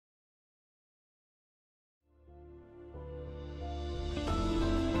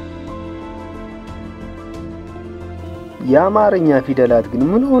የአማርኛ ፊደላት ግን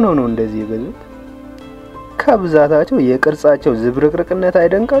ምን ሆነው ነው እንደዚህ የበዙት? ከብዛታቸው የቅርጻቸው ዝብርቅርቅነት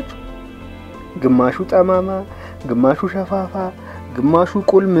አይደንቃችሁ? ግማሹ ጠማማ፣ ግማሹ ሸፋፋ፣ ግማሹ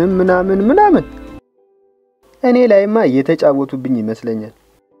ቁልም ምናምን እኔ ላይማ እየተጫወቱብኝ ይመስለኛል።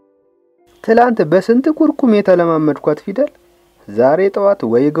 ትላንት በስንት ኩርኩም የተለማመድኳት ፊደል ዛሬ ጠዋት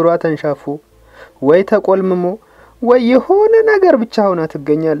ወይ እግሯ ተንሻፎ ወይ ተቆልምሞ ወይ የሆነ ነገር ብቻ ሆና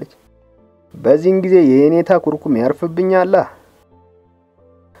ትገኛለች። በዚህን ጊዜ የኔታ ኩርኩም ያርፍብኛል።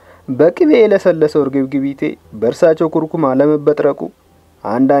 በቅቤ የለሰለሰው እርግብግቢቴ በእርሳቸው ኩርኩም አለመበጥረቁ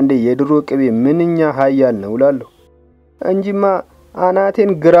አንዳንዴ የድሮ ቅቤ ምንኛ ኃያል ነው እላለሁ እንጂማ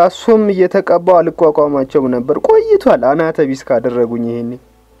አናቴን ግራሶም እየተቀባው አልቋቋማቸው ነበር። ቆይቷል አናተ ቢስ ካደረጉኝ ይሄኔ።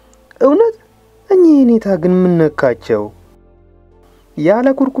 እውነት እኚህ የኔታ ግን ምን ነካቸው? ያለ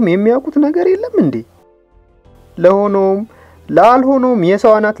ኩርኩም የሚያውቁት ነገር የለም እንዴ? ለሆኖም ላልሆኖም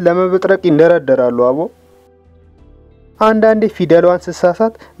የሰው አናት ለመበጥረቅ ይንደረደራሉ። አቦ አንዳንዴ ፊደሏን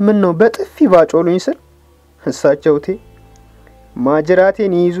ስሳሳት ምን ነው በጥፊ ባጮሉኝ ስል እሳቸውቴ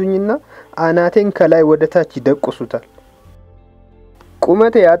ማጅራቴን ይይዙኝና አናቴን ከላይ ወደ ታች ይደቁሱታል።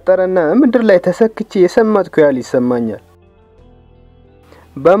 ቁመቴ ያጠረና ምድር ላይ ተሰክቼ የሰማትኩ ያህል ይሰማኛል።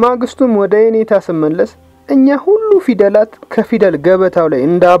 በማግስቱም ወደ የኔታ ስመለስ እኛ ሁሉ ፊደላት ከፊደል ገበታው ላይ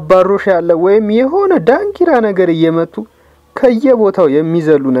እንዳባሮሽ ያለ ወይም የሆነ ዳንኪራ ነገር እየመቱ ከየቦታው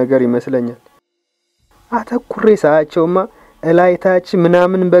የሚዘሉ ነገር ይመስለኛል። አተኩሬ ሳያቸውማ እላይታች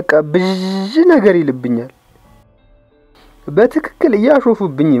ምናምን በቃ ብዥ ነገር ይልብኛል። በትክክል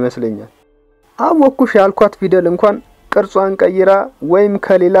እያሾፉብኝ ይመስለኛል። አወኩሽ ያልኳት ፊደል እንኳን ቅርጿን ቀይራ ወይም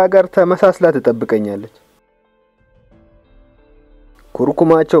ከሌላ ጋር ተመሳስላ ተጠብቀኛለች።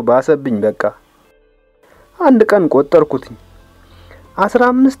 ኩርኩማቸው ባሰብኝ በቃ። አንድ ቀን ቆጠርኩትኝ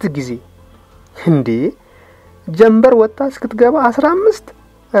 15 ጊዜ። እንዴ ጀንበር ወጣ እስክትገባ 15?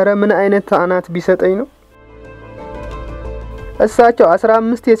 ኧረ ምን አይነት አናት ቢሰጠኝ ነው? እሳቸው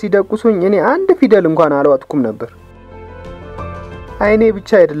 15 ሲደቁሱኝ እኔ አንድ ፊደል እንኳን አልዋጥኩም ነበር። አይኔ ብቻ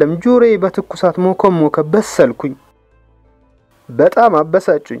አይደለም ጆሮዬ በትኩሳት ሞከ በሰልኩኝ። በጣም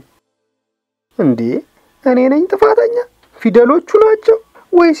አበሳጩኝ። እንዴ እኔ ነኝ ጥፋተኛ? ፊደሎቹ ናቸው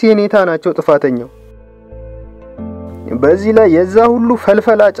ወይስ የኔታ ናቸው ጥፋተኛው? በዚህ ላይ የዛ ሁሉ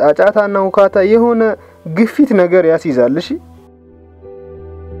ፈልፈላ ጫጫታና ውካታ የሆነ ግፊት ነገር ያስይዛል። እሺ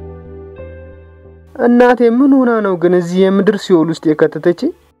እናቴ ምን ሆና ነው ግን እዚህ የምድር ሲኦል ውስጥ የከተተች?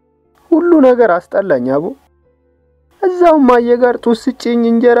 ሁሉ ነገር አስጠላኝ አቦ። እዛው ማየ ጋር ጡስ ስጪኝ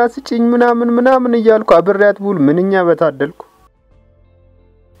እንጀራ ስጪኝ ምናምን እያልኩ አብሬያት ቡል ምንኛ በታደልኩ።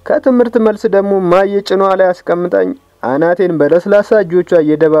 ከትምህርት መልስ ደግሞ ማየ ጭኗ ላይ አስቀምጣኝ አናቴን በለስላሳ እጆቿ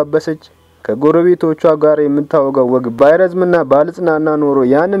እየደባበሰች ከጎረቤቶቿ ጋር የምታወጋው ወግ ባይረዝምና ባልጽናና ኖሮ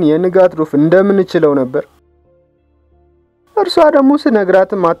ያንን የንጋት ሩፍ እንደምን ችለው ነበር። እርሷ ደግሞ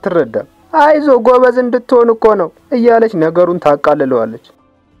ስነግራትም አትረዳም። አይዞ ጎበዝ እንድትሆን እኮ ነው እያለች ነገሩን ታቃልለዋለች።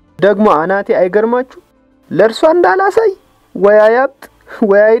 ደግሞ አናቴ አይገርማችሁ ለእርሷ እንዳላሳይ ወይ አያብጥ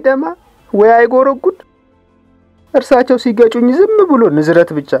ወይ አይደማ ወይ አይጎረጉድ። እርሳቸው ሲገጩኝ ዝም ብሎ ንዝረት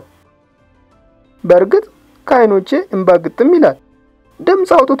ብቻ። በርግጥ ካይኖቼ እንባ ግጥም ይላል። ድምጽ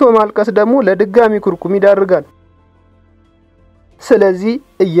አውጥቶ ማልቀስ ደግሞ ለድጋሚ ኩርኩም ይዳርጋል። ስለዚህ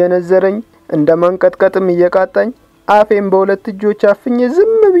እየነዘረኝ እንደማንቀጥቀጥም እየቃጣኝ አፌን በሁለት እጆች አፍኜ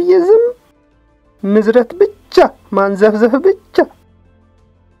ዝም ብዬ ንዝረት ብቻ ማንዘፍዘፍ ብቻ።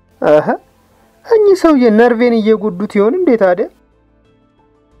 እኚህ ሰውዬ ነርቬን እየጎዱት ይሆን እንዴ ታዲያ?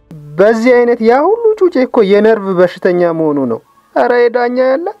 በዚህ አይነት ያ ሁሉ ጩጬ እኮ የነርቭ በሽተኛ መሆኑ ነው። አረ የዳኛ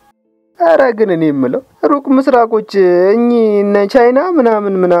ያለ። አረ ግን እኔ የምለው ሩቅ ምስራቆች እኚህ እነ ቻይና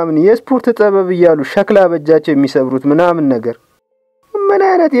ምናምን የስፖርት ጥበብ እያሉ ሸክላ በእጃቸው የሚሰብሩት ምናምን ነገር ምን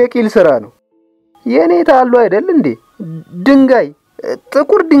አይነት የቂል ስራ ነው? የኔታ አሉ አይደል እንዴ ድንጋይ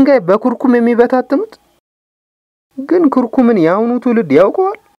ጥቁር ድንጋይ በኩርኩም የሚበታተኑት? ግን ኩርኩምን ያውኑ ትውልድ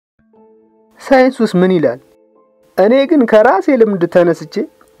ያውቀዋል? ሳይንሱስ ምን ይላል? እኔ ግን ከራሴ ልምድ ተነስቼ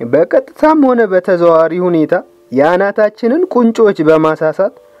በቀጥታም ሆነ በተዘዋዋሪ ሁኔታ ያናታችንን ቁንጮች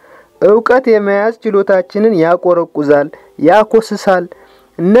በማሳሳት ዕውቀት የመያዝ ችሎታችንን ያቆረቁዛል፣ ያኮስሳል፣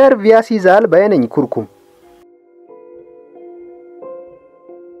 ነርቭ ያስይዛል ባይነኝ ኩርኩም።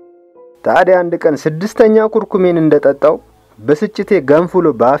 ታዲያ አንድ ቀን 6ኛ ኩርኩሜን እንደጠጣው በስጭቴ ገንፍሎ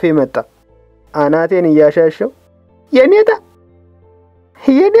ባፌ መጣ። አናቴን እያሻሸው የኔታ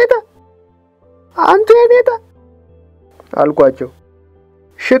አንተ የኔታ አልኳቸው።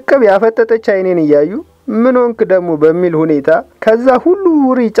 ሽቅብ ያፈጠጠች አይኔን እያዩ ምን ሆንክ ደግሞ በሚል ሁኔታ ከዛ ሁሉ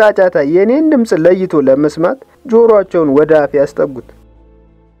ውሪ ጫጫታ የኔን ድምጽ ለይቶ ለመስማት ጆሮአቸውን ወደ አፍ ያስጠጉት።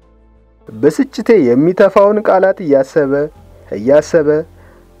 በስጭቴ የሚተፋውን ቃላት እያሰበ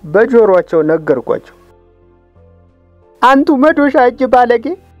በጆሮአቸው ነገርኳቸው። አንቱ መዶሻ እጅ ባለጌ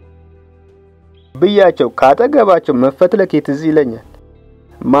ብያቸው ካጠገባቸው መፈትለክ ትዝ ይለኛል።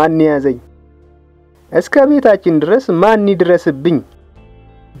 ማን ያዘኝ? እስከ ቤታችን ድረስ ማን ይድረስብኝ?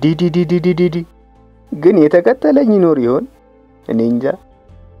 ዲዲዲዲዲዲ ግን የተከተለኝ ይኖር ይሆን? እኔ እንጃ።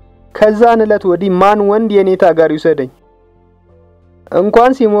 ከዛን ዕለት ወዲህ ማን ወንድ የኔታ ጋር ይወሰደኝ?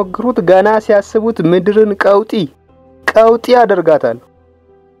 እንኳን ሲሞክሩት ገና ሲያስቡት ምድርን ቀውጢ ያደርጋታል።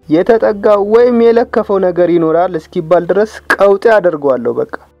 የተጠጋው ወይም የለከፈው ነገር ይኖራል እስኪባል ድረስ ቀውጢ አደርገዋለሁ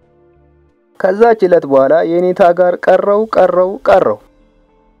በቃ። ከዛች ዕለት በኋላ የኔታ ጋር ቀረው።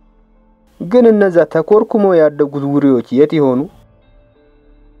 ግን እነዛ ተኮርኩሞ ያደጉት ውሪዎች የት ይሆኑ?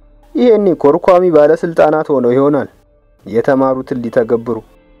 ይሄኔ ኮርኳሚ ባለስልጣናት ሆነው ይሆናል የተማሩትን ሊተገብሩ።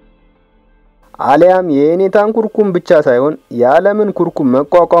 አሊያም የኔታን ኩርኩም ብቻ ሳይሆን የዓለምን ኩርኩም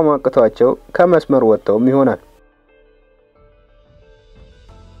መቋቋም አቅቷቸው ከመስመር ወጥተውም ይሆናል።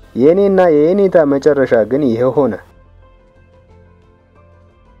 የኔና የኔታ መጨረሻ ግን ይሄ ሆነ።